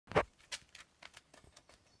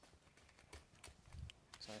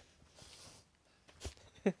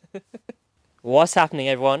What's happening,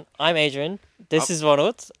 everyone? I'm Adrian. This is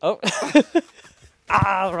Ronald. Oh.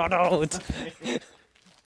 Ronald.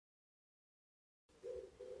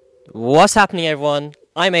 What's happening, everyone?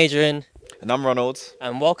 I'm Adrian. And I'm Ronald.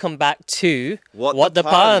 And welcome back to What the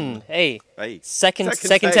Pun. Hey, second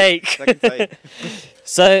Second take.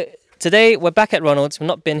 So today we're back at Ronald's. We've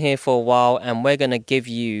not been here for a while, and we're gonna give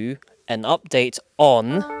you an update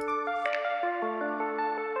on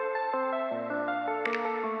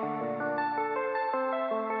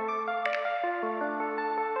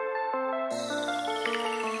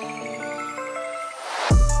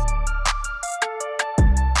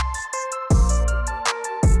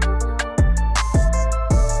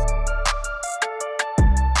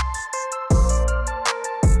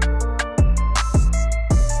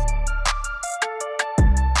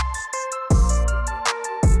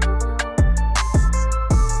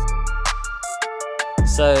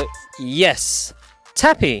So yes,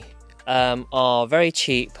 Tappy are very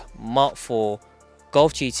cheap Mark IV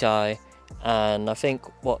Golf GTI, and I think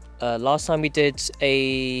last time we did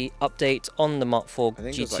a update on the Mark IV I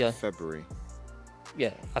think GTI. it was like February.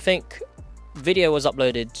 Yeah, I think video was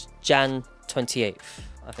uploaded Jan 28th.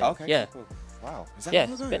 I think. Okay. Yeah. Cool. Wow. Is that Yeah.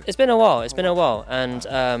 long ago? It's been a while. It's been a while,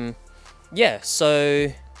 and yeah. So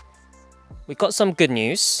we got some good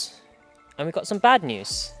news, and we got some bad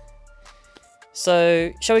news.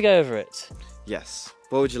 So, shall we go over it? Yes.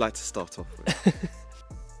 What would you like to start off with?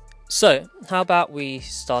 So, how about we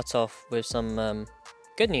start off with some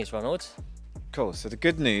good news, Ronald? Cool. So the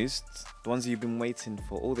good news, the ones you've been waiting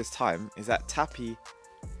for all this time, is that Tappy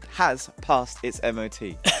has passed its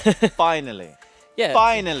MOT. Finally. Yeah.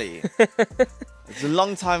 Finally. It's a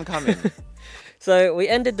long time coming. So, we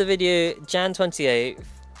ended the video Jan 28th,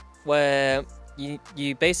 where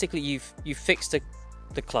you basically you fixed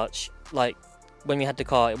the clutch, like when we had the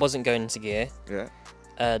car, it wasn't going into gear. Yeah.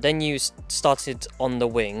 Then you started on the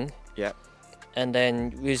wing. Yeah. And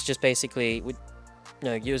then it was just basically, we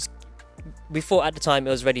thought at the time it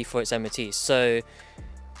was ready for its MOT. So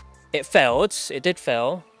it failed. It did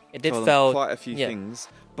fail. It did fail. Quite a few things,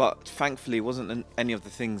 but thankfully it wasn't any of the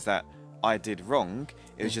things that I did wrong.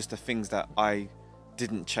 It was just the things that I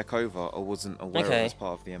didn't check over or wasn't aware of as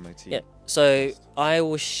part of the MOT. Yeah. So I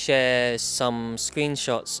will share some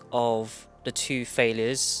screenshots of the two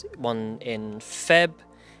failures, one in Feb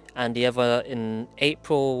and the other in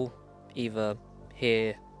April, either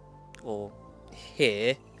here or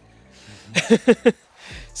here.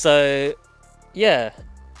 So yeah.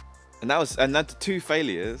 And that the two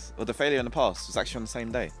failures, or the failure in the past, was actually on the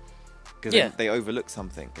same day. Because they overlooked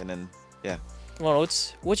something, and then Ronald,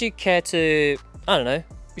 would you care to, I don't know,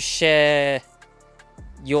 share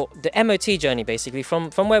the MOT journey basically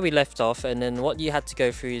from where we left off, and then what you had to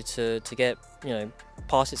go through to get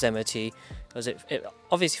past its MOT, because it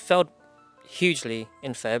obviously failed hugely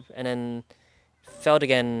in Feb and then failed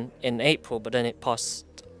again in April, but then it passed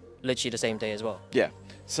literally the same day as well. Yeah.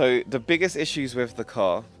 So the biggest issues with the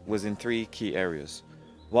car was in three key areas.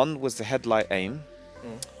 One was the headlight aim.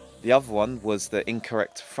 The other one was the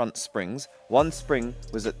incorrect front springs. One spring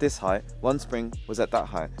was at this height, one spring was at that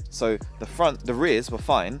height. So the rears were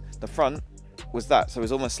fine, the front was that. So it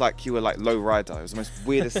was almost like you were like low rider. It was the most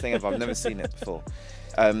weirdest thing ever. I've never seen it before.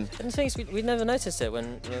 And the thing is, we never noticed it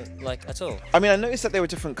when, like, at all. I mean, I noticed that they were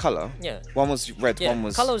different colour. Yeah. One was red, one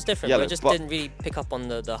was colour was different, yellow, but we just didn't really pick up on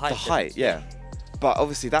the height. The height, yeah. But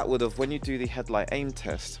obviously that would have, when you do the headlight aim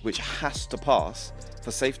test, which has to pass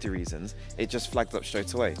for safety reasons, it just flagged up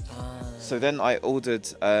straight away. So then I ordered,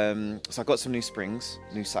 so I got some new springs,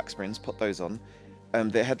 new sack springs, put those on.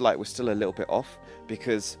 The headlight was still a little bit off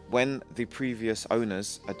because when the previous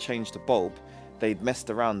owners had changed the bulb, they'd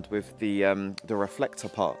messed around with the reflector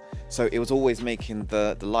part. So it was always making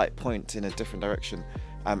the light point in a different direction.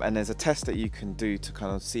 And there's a test that you can do to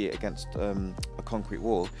kind of see it against a concrete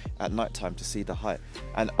wall at night time to see the height.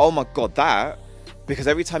 And oh my god, because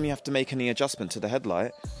every time you have to make any adjustment to the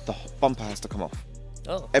headlight, the bumper has to come off.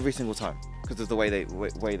 Oh. Every single time, because of the way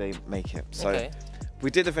they make it. So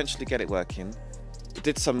we did eventually get it working.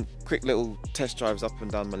 Did some quick little test drives up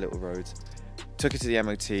and down my little roads. Took it to the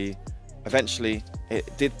MOT. Eventually, it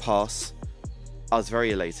did pass. I was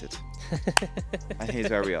very elated. And here's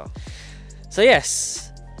where we are. So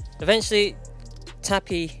yes, eventually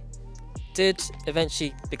Tappy did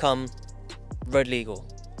eventually become road legal,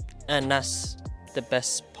 and that's the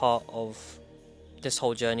best part of this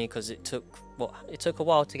whole journey, because it took a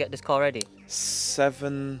while to get this car ready.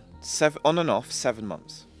 Seven on and off 7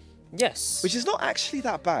 months. Yes. Which is not actually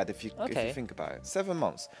that bad if you think about it. 7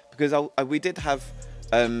 months, because we did have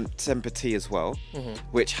Semper T as well,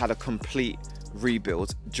 which had a complete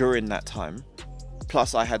rebuild during that time.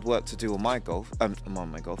 Plus, I had work to do on my Golf, on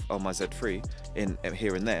my Z3 in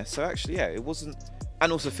here and there. So actually, yeah, it wasn't,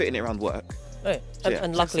 and also fitting it around work. Oh,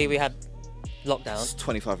 and luckily we had lockdown.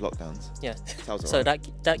 25 lockdowns. Yeah. So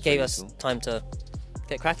that gave us time to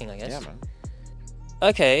get cracking, I guess. Yeah, man.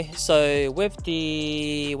 Okay, so with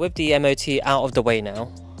the MOT out of the way now,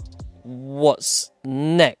 what's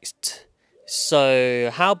next? So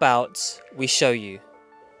how about we show you?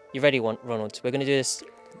 You ready, Ronald? We're gonna do this,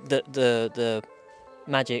 the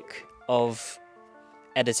magic of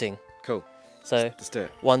editing. Cool. So let's do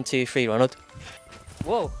it. 1, 2, 3, Ronald.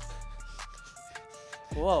 Whoa.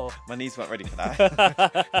 Whoa. My knees weren't ready for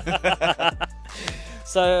that.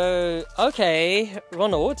 So okay,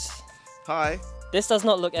 Ronald. Hi. This does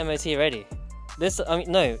not look MOT ready. This, I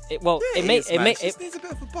mean, no. It needs a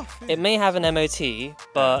bit of a buff. It may have an MOT,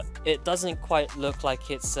 but it doesn't quite look like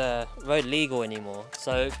it's road legal anymore.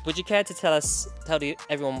 So, would you care to tell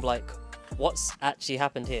everyone like what's actually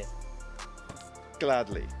happened here?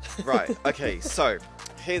 Gladly. Right. Okay. So,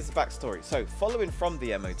 here's the backstory. So, following from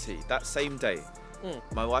the MOT, that same day,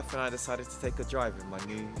 my wife and I decided to take a drive in my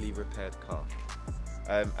newly repaired car.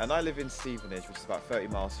 And I live in Stevenage, which is about 30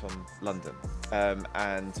 miles from London.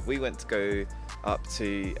 And we went to go up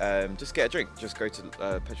to just get a drink, just go to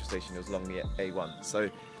a petrol station. It was along the A1. So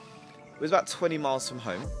it was about 20 miles from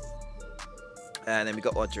home. And then we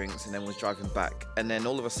got our drinks and then was driving back. And then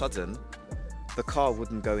all of a sudden, the car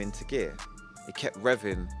wouldn't go into gear. It kept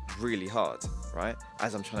revving really hard, right?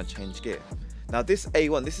 As I'm trying to change gear. Now this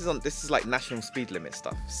A1, this is like national speed limit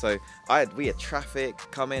stuff. So we had traffic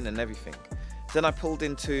coming and everything. Then I pulled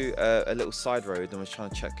into a little side road and was trying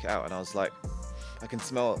to check it out, and I was like, I can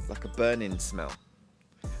smell like a burning smell,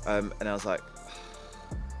 and I was like,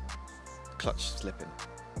 clutch slipping.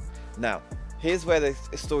 Now, here's where the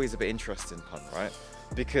story's a bit interesting, pun, right?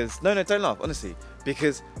 Because no, don't laugh, honestly,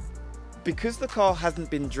 because the car hasn't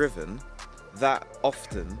been driven that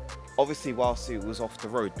often, obviously whilst it was off the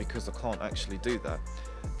road, because I can't actually do that.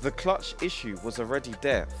 The clutch issue was already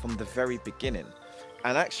there from the very beginning.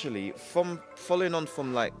 And actually, following on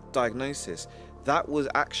from like diagnosis, that was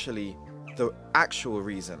actually the actual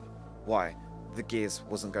reason why the gears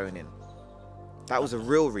wasn't going in. That was a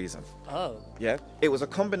real reason. Oh. Yeah. It was a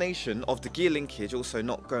combination of the gear linkage also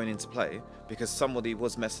not going into play because somebody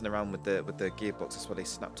was messing around with the gearbox. That's why they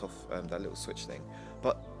snapped off that little switch thing.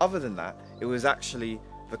 But other than that, it was actually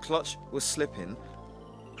the clutch was slipping,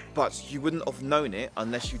 but you wouldn't have known it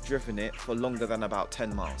unless you'd driven it for longer than about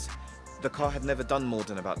 10 miles. The car had never done more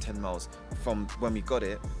than about 10 miles from when we got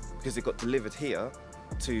it, because it got delivered here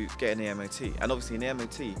to get in the MOT. And obviously in the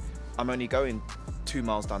MOT, I'm only going 2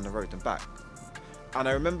 miles down the road and back. And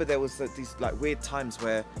I remember there was these like weird times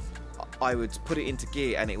where I would put it into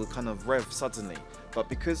gear and it would kind of rev suddenly. But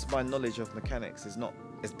because my knowledge of mechanics is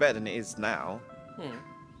better than it is now,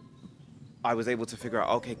 I was able to figure out,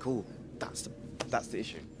 okay, cool, that's the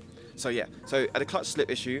issue. So yeah, so at a clutch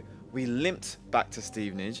slip issue, we limped back to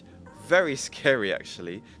Stevenage. Very scary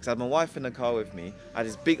actually, because I had my wife in the car with me. I had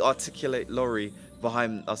this big articulate lorry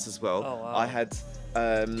behind us as well. Oh, wow. I had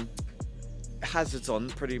hazards on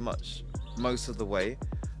pretty much most of the way.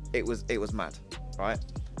 It was mad, right?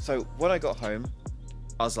 So when I got home,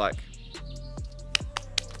 I was like,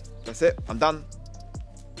 that's it, I'm done.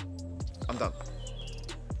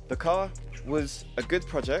 The car was a good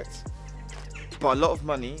project, but a lot of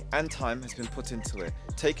money and time has been put into it,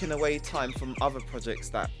 taking away time from other projects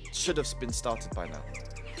that should have been started by now.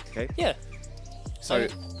 Okay? Yeah. So,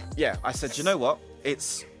 yeah, I said, you know what?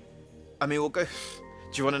 We'll go. Do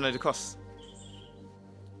you want to know the costs?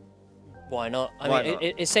 Why not? Why not?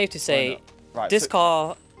 It's safe to say Right, this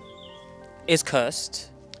car is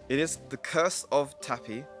cursed. It is the curse of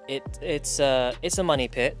Tappy. It's a money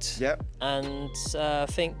pit. Yep. And I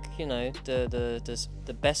think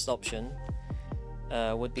the best option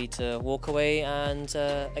would be to walk away and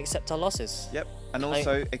accept our losses. Yep. And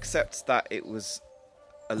also accept that it was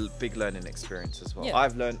a big learning experience as well. Yeah.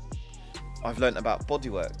 I've learned about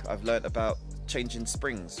bodywork. I've learned about changing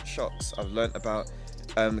springs, shocks. I've learned about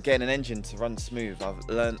getting an engine to run smooth. I've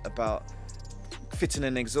learned about fitting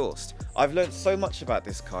an exhaust. I've learned so much about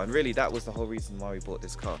this car, and really that was the whole reason why we bought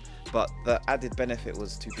this car. But the added benefit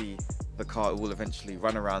was to be the car will eventually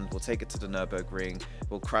run around. We'll take it to the Nürburgring,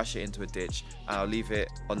 we'll crash it into a ditch, and I'll leave it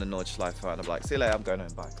on the Nordschleife, and I'm like, see you later, I'm going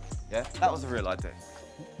home, bye. Yeah, that was a real idea.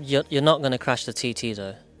 You're not going to crash the TT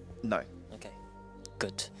though? No. Okay,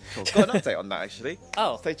 good. Cool. Got an update on that actually.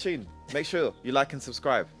 Oh. Stay tuned. Make sure you like and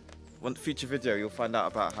subscribe. One future video, you'll find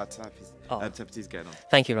out about how Tappy's getting on.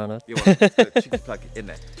 Thank you, Ronald. You're welcome. Cheeky plug in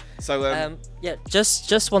there. So yeah,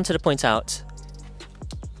 just wanted to point out,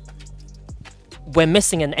 we're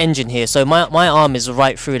missing an engine here, so my arm is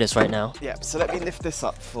right through this right now. Yeah, so let me lift this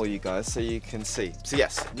up for you guys so you can see. So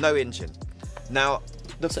yes, no engine. Now,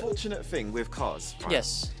 the fortunate thing with cars, right,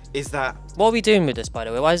 yes, is that... What are we doing with this, by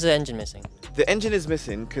the way? Why is the engine missing? The engine is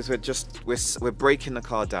missing because we're breaking the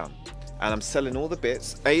car down. And I'm selling all the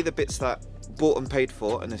bits. The bits that bought and paid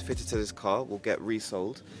for and is fitted to this car will get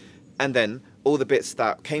resold. And then all the bits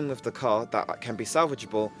that came with the car that can be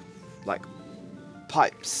salvageable, like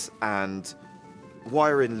pipes and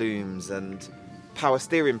wiring looms and power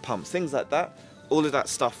steering pumps, things like that, all of that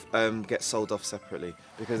stuff gets sold off separately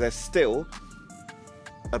because there's still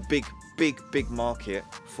a big market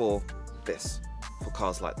for this, for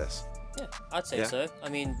cars like this. Yeah, I'd say so. I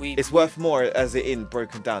mean, it's worth more as it in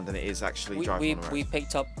broken down than it is actually driving on the road. We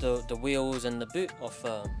picked up the wheels and the boot off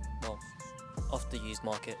off the used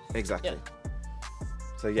market. Exactly. Yeah.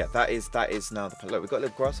 So yeah, that is now the look. We've got a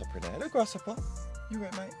little grasshopper in there. Hello, grasshopper. You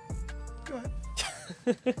right, mate? You right?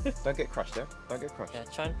 Don't get crushed, yeah. Don't get crushed. Yeah,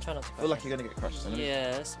 try not to. I feel like you're gonna get crushed.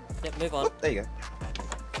 Yes. Yeah, move on. Oh, there you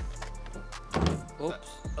go. Oops.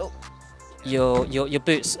 Oh. Your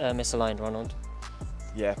boots misaligned, Ronald.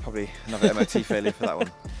 Yeah, probably another MOT failure for that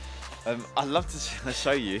one. I'd love to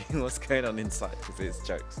show you what's going on inside because it's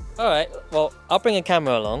jokes. All right. Well, I'll bring a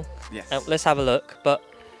camera along. Yes. And let's have a look. But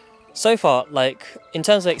so far, like in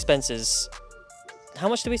terms of expenses, how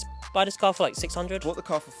much did we buy this car for? Like 600. Bought the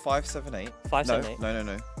car for 578. 578.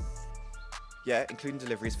 No. Yeah, including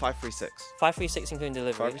deliveries, 536. 536 including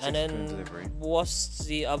delivery. 536 and then including delivery. What's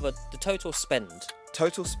the total spend?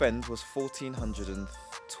 Total spend was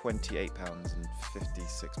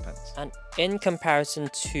 £1,428.56. And in comparison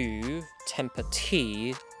to Temper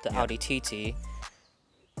T, the Audi TT,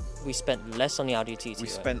 we spent less on the Audi TT. We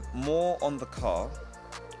spent more on the car,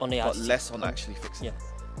 on the but less on actually fixing it.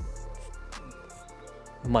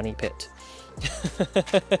 Money pit.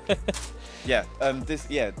 Yeah,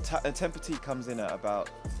 Temper T comes in at about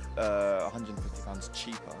 £150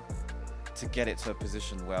 cheaper to get it to a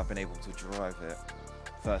position where I've been able to drive it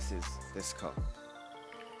versus this car.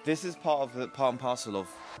 This is part and parcel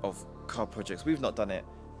of car projects. We've not done it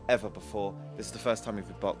ever before. This is the first time we've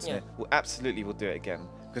embarked on it. We'll do it again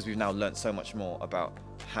because we've now learned so much more about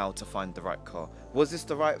how to find the right car. Was this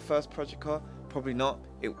the right first project car? Probably not.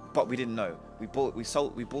 But we didn't know. We bought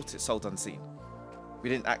it sold unseen. We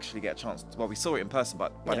didn't actually get a chance. Well, we saw it in person,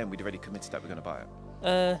 but by then we'd already committed that we're going to buy it.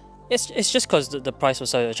 It's just because the price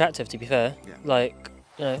was so attractive. To be fair, like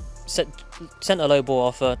sent a low ball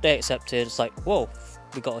offer. They accepted. It's like, whoa,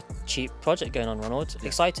 we got a cheap project going on, Ronald. Yeah.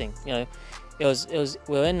 Exciting. It was.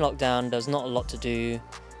 We were in lockdown. There's not a lot to do.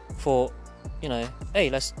 For hey,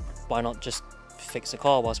 why not just fix a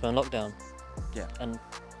car whilst we're in lockdown? Yeah.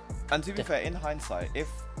 And to be fair, in hindsight, if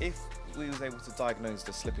we was able to diagnose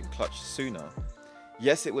the slipping clutch sooner,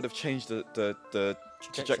 yes, it would have changed the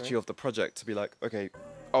trajectory of the project to be like, okay,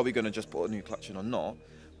 are we going to just put a new clutch in or not?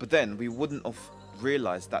 But then we wouldn't have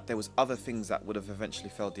realised that there was other things that would have eventually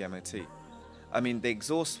failed the MOT. I mean, the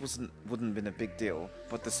exhaust wouldn't have been a big deal,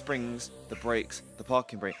 but the springs, the brakes, the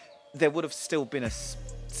parking brake, there would have still been a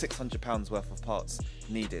 £600 worth of parts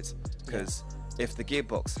needed because if the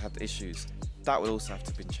gearbox had issues, that would also have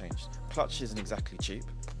to have been changed. Clutch isn't exactly cheap.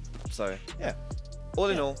 So, yeah. All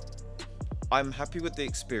in all, I'm happy with the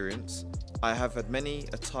experience. I have had many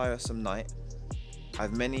a tiresome night. I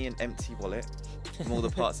have many an empty wallet from all the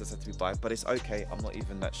parts that had to be bought, but it's okay. I'm not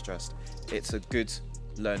even that stressed. It's a good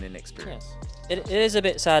learning experience. Yeah. It is a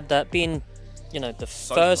bit sad that being, the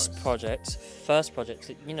first project,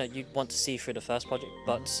 you want to see through the first project,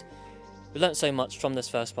 but we learned so much from this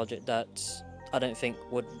first project that I don't think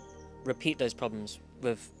would repeat those problems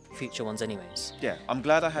with future ones anyways. Yeah, I'm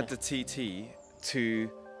glad I had the TT to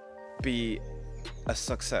be a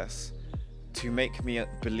success, to make me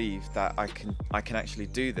believe that I can actually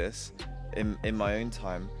do this in my own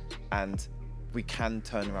time, and we can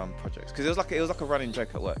turn around projects. Because it was like a running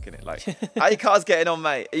joke at work, innit? Like, how your car's getting on,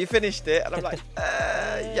 mate? Are you finished it? And I'm like,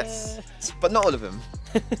 yes, but not all of them.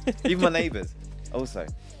 Even my neighbours also.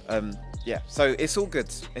 Yeah, so it's all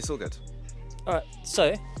good. It's all good. All right,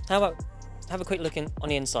 so how about have a quick look on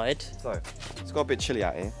the inside. So it's got a bit chilly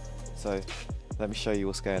out here, so let me show you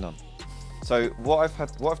what's going on. So what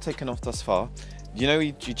I've taken off thus far,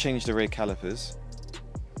 you changed the rear calipers.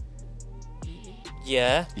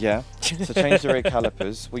 Yeah. Yeah. So change the rear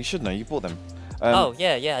calipers. Well, you should know. You bought them. Oh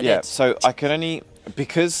yeah, I did. So I can only,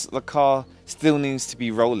 because the car still needs to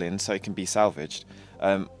be rolling so it can be salvaged.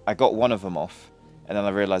 I got one of them off, and then I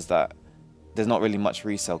realised that there's not really much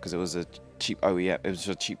resale because it was a cheap OEM. It was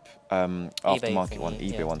a cheap aftermarket one,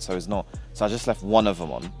 thingy, eBay one. So it's not. So I just left one of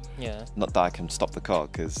them on. Yeah. Not that I can stop the car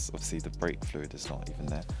because obviously the brake fluid is not even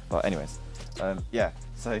there. But anyways, yeah.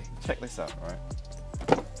 So check this out, right?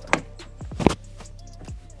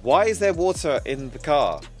 Why is there water in the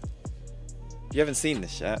car? You haven't seen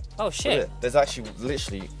this yet. Oh shit! There's actually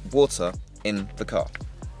literally water in the car.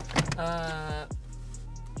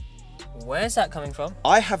 Where's that coming from?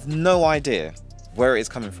 I have no idea where it is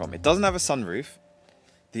coming from. It doesn't have a sunroof.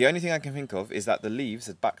 The only thing I can think of is that the leaves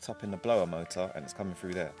are backed up in the blower motor and it's coming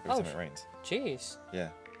through there every time it rains. Jeez. Yeah.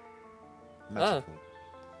 Magical. Oh.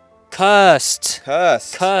 Cursed.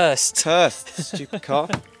 Cursed. Cursed. Cursed. Stupid car.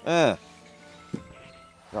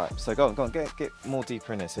 Right, so go on, get more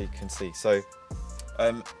deeper in it so you can see. So,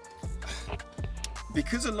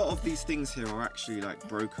 because a lot of these things here are actually like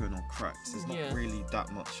broken or cracked, there's not really that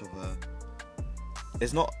much of a.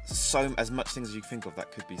 There's not as much things as you think of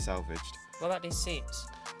that could be salvaged. What about these seats?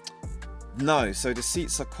 No, so the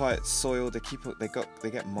seats are quite soiled. They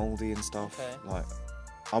get mouldy and stuff. Okay. Like,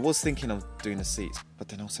 I was thinking of doing the seats, but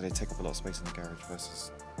then also they take up a lot of space in the garage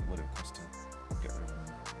versus what it would cost to get rid of them,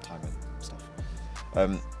 time and stuff.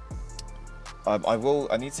 I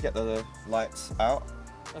need to get the lights out.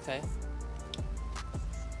 Okay.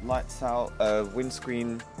 Lights out,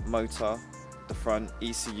 windscreen motor, the front,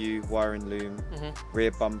 ECU, wiring loom,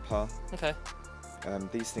 rear bumper. Okay.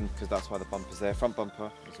 These things, because that's why the bumper's there. Front bumper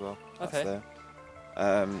as well. That's okay. There.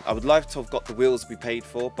 I would like to have got the wheels to be paid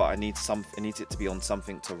for, but I need it to be on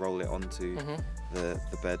something to roll it onto the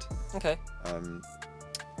bed. Okay.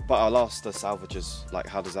 But I'll ask the salvagers, like,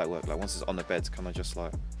 how does that work? Like, once it's on the bed, can I just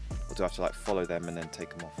like, or do I have to like follow them and then take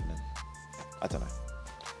them off and then, I don't know.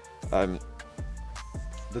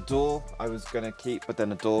 The door I was gonna keep, but then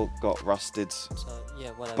the door got rusted. So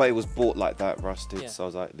yeah, whatever. But it was bought like that, rusted, so I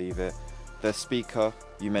was like, leave it. The speaker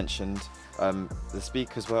you mentioned, the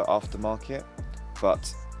speakers were aftermarket,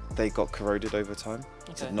 but they got corroded over time.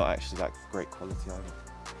 Okay. So not actually like great quality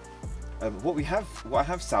either. What I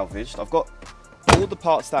have salvaged, I've got all the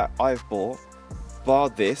parts that I've bought, bar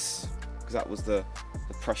this, because that was the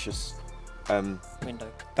precious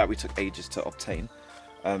window that we took ages to obtain.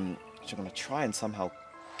 Which I'm going to try and somehow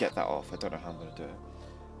get that off. I don't know how I'm going to do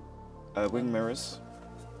it. Wing mirrors.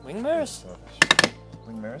 Wing mirrors?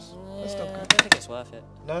 Wing mirrors? Yeah, I don't think it's worth it.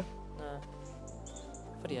 No? No.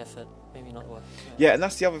 For the effort, maybe not worth it. Yeah, and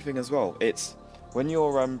that's the other thing as well. It's when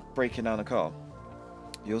you're breaking down a car,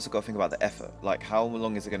 you also got to think about the effort. Like, how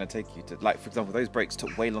long is it going to take you to, like, for example, those brakes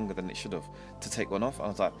took way longer than it should have to take one off. I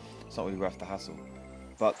was like, it's not really worth the hassle.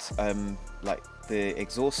 But like the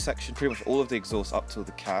exhaust section, pretty much all of the exhaust up till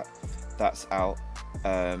the cat, that's out.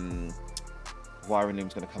 Wiring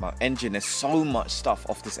loom's going to come out. Engine, there's so much stuff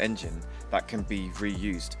off this engine that can be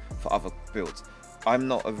reused for other builds. I'm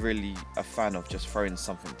not really a fan of just throwing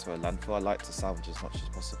something to a landfill. I like to salvage as much as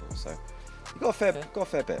possible. So you got a fair bit. Okay. Got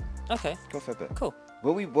a fair bit. Cool.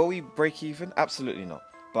 Will we break even? Absolutely not.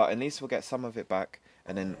 But at least we'll get some of it back,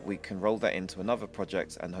 and then we can roll that into another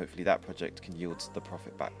project, and hopefully that project can yield the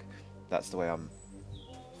profit back. That's the way I'm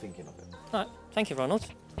thinking of it. All right. Thank you, Ronald.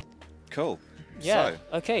 Cool. Yeah. So,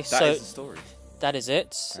 okay. That is the story. That is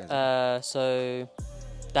it. So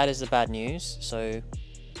that is the bad news. So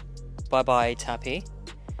bye bye, Tappy.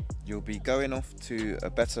 You'll be going off to a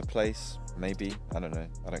better place, maybe. I don't know.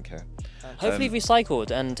 I don't care. Hopefully recycled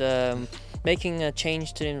and making a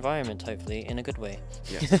change to the environment, hopefully, in a good way.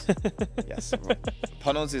 Yes. Yes.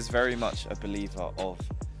 Ponos is very much a believer of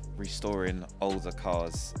restoring older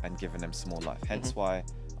cars and giving them some more life. Hence why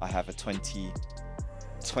I have a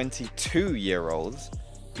 22-year-old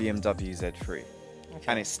BMW Z3. Okay.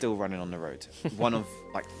 And it's still running on the road. One of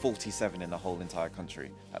like 47 in the whole entire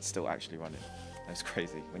country that's still actually running. It's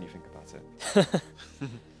crazy when you think about it.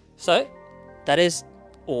 So, that is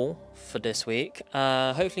all for this week.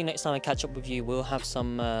 Hopefully next time I catch up with you, we'll have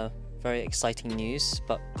some very exciting news,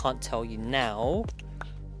 but can't tell you now.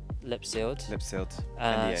 Lip sealed. Lip sealed.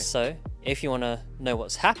 So, if you want to know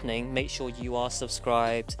what's happening, make sure you are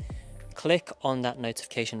subscribed. Click on that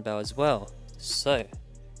notification bell as well. So,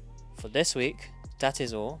 for this week, that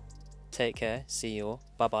is all. Take care. See you all.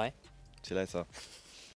 Bye bye. See you later.